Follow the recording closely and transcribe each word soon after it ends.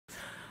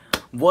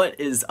What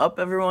is up,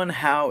 everyone?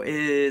 How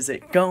is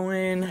it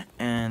going?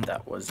 And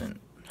that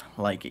wasn't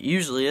like it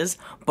usually is,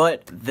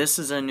 but this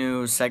is a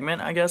new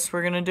segment I guess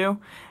we're gonna do,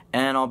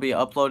 and I'll be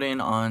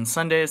uploading on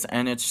Sundays,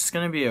 and it's just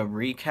gonna be a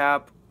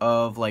recap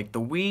of like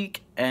the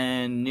week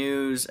and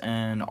news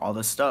and all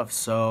this stuff.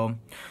 So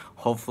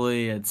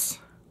hopefully it's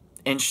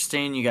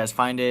interesting, you guys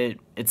find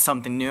it's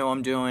something new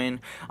I'm doing.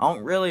 I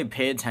don't really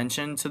pay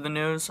attention to the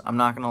news, I'm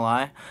not gonna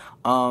lie,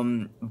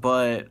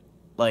 but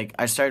like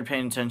I started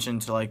paying attention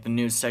to like the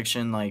news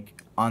section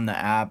like on the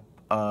app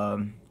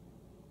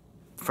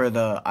for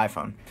the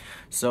iPhone.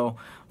 So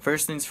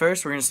first things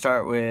first, we're gonna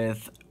start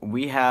with,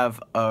 we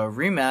have a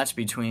rematch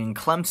between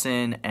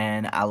Clemson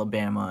and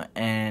Alabama,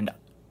 and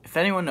if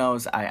anyone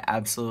knows, I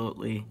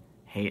absolutely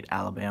hate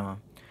Alabama.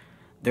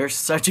 They're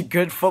such a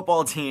good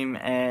football team,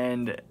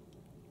 and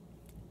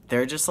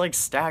they're just like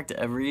stacked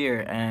every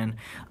year, and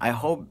I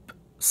hope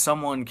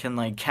someone can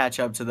like catch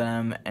up to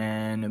them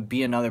and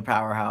be another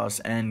powerhouse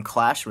and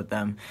clash with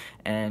them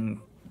and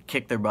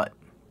kick their butt.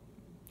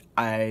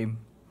 I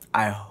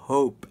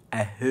hope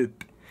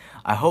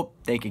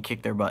they could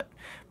kick their butt,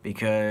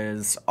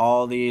 because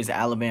all these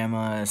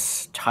Alabama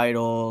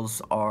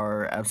titles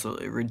are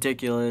absolutely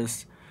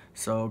ridiculous.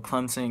 So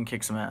Clemson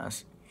kicks some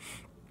ass.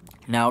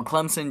 Now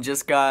Clemson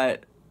just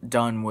got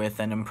done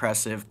with an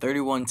impressive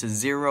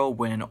 31-0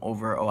 win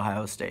over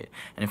Ohio State.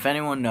 And if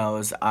anyone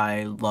knows,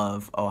 I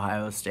love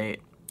Ohio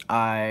State.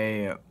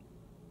 My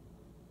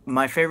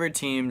favorite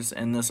teams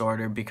in this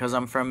order, because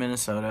I'm from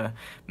Minnesota,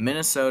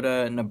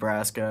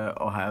 Nebraska,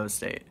 Ohio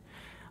State.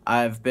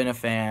 I've been a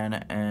fan,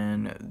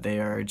 and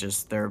they're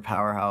a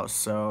powerhouse.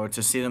 So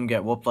to see them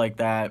get whooped like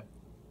that,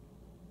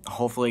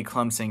 hopefully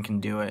Clemson can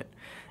do it.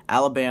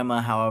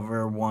 Alabama,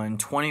 however, won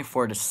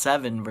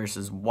 24-7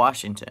 versus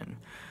Washington.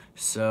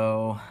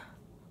 So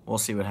we'll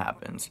see what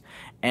happens.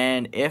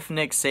 And if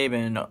Nick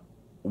Saban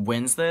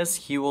wins this,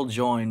 he will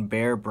join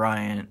Bear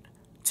Bryant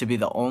to be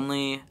the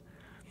only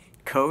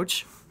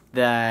coach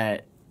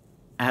that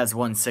has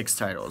won 6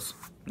 titles.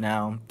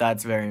 Now,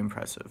 that's very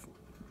impressive.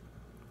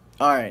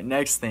 Alright,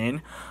 next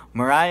thing.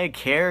 Mariah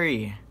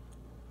Carey.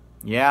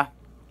 Yeah.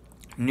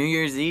 New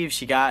Year's Eve,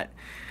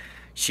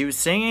 she was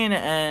singing,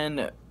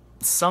 and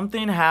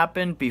something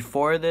happened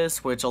before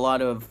this, which a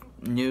lot of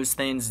news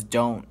things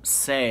don't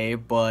say,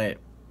 but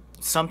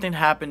something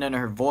happened and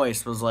her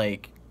voice was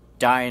like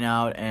dying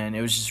out, and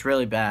it was just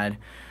really bad.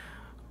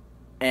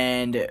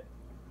 And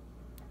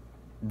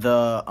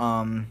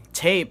the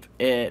tape,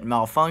 it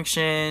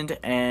malfunctioned,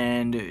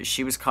 and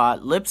she was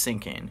caught lip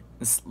syncing.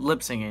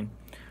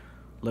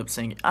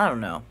 I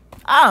don't know.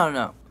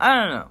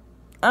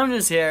 I'm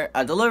just here.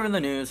 I deliver the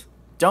news.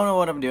 Don't know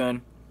what I'm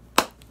doing.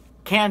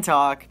 Can't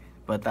talk,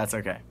 but that's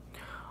okay.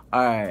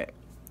 Alright.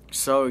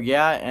 So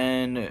yeah,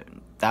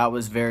 and that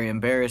was very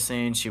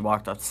embarrassing. She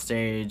walked off the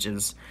stage,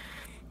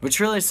 which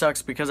really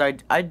sucks, because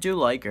I do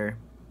like her.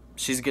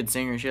 She's a good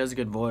singer. She has a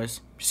good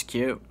voice. She's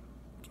cute.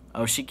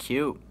 Oh, she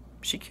cute.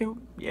 She cute.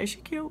 Yeah, she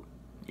cute.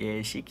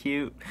 Yeah, she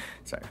cute.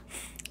 Sorry.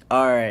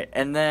 Alright,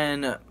 and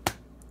then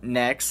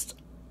next,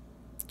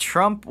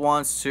 Trump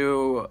wants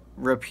to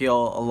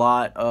repeal a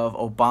lot of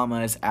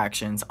Obama's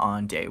actions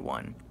on day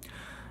one.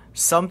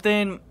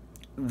 Something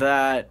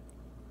that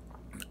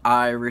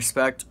I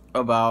respect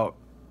about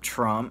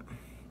Trump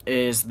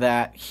is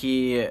that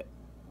he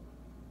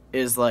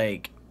is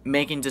like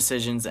making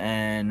decisions,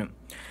 and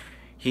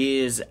he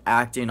is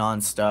acting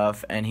on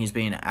stuff, and he's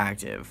being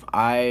active.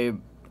 I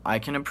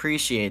can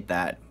appreciate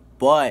that,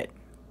 but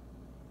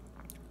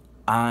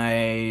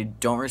I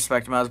don't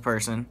respect him as a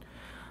person.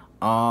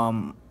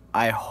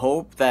 I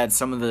hope that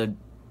some of the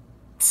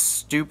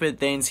stupid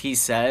things he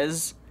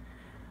says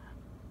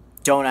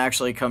don't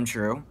actually come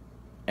true,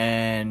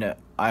 and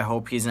I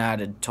hope he's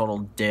not a total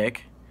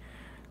dick.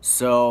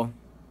 So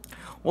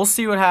we'll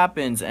see what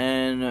happens,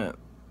 and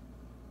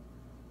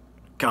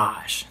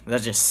gosh,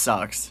 that just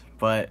sucks,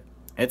 but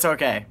it's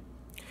okay.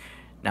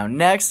 Now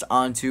next,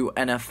 on to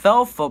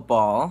NFL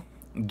football.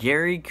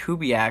 Gary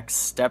Kubiak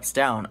steps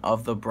down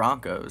of the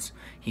Broncos.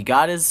 He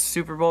got his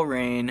Super Bowl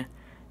ring,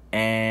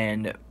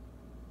 and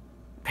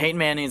Peyton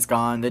Manning's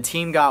gone. The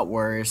team got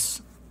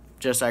worse,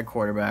 just at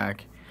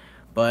quarterback,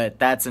 but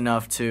that's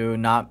enough to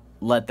not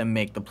let them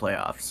make the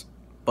playoffs.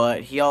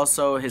 But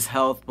his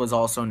health was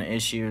also an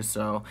issue,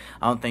 so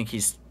I don't think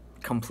he's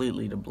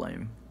completely to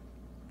blame.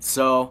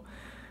 So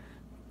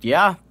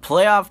yeah,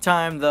 playoff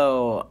time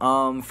though.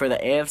 For the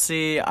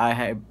AFC, I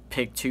had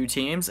picked 2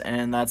 teams,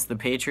 and that's the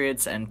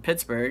Patriots and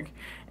Pittsburgh.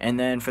 And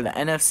then for the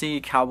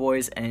NFC,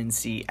 Cowboys and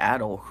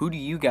Seattle. Who do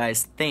you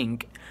guys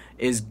think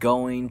is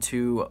going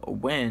to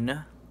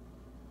win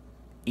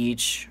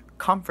each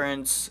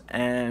conference?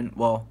 And,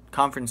 well,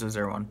 conferences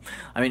are one.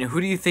 I mean, who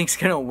do you think's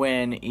gonna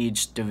win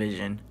each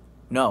division?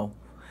 No.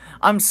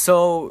 I'm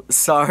so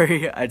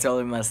sorry. I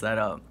totally messed that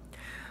up.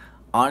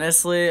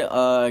 Honestly,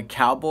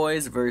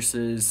 Cowboys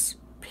versus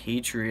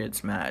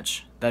Patriots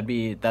match. That'd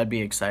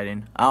be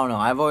exciting. I don't know.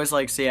 I've always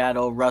liked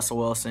Seattle. Russell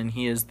Wilson,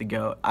 he is the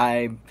GOAT.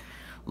 I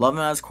love him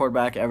as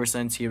quarterback ever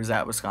since he was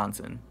at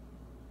Wisconsin.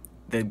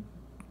 The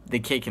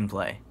kid can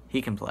play.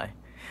 He can play.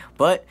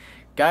 But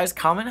guys,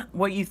 comment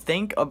what you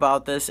think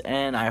about this,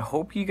 and I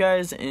hope you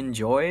guys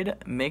enjoyed.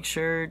 Make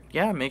sure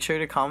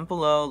to comment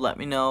below. Let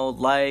me know,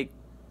 like,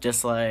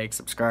 dislike,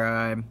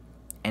 subscribe,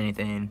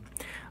 anything.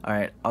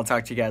 Alright, I'll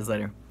talk to you guys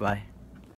later. Bye.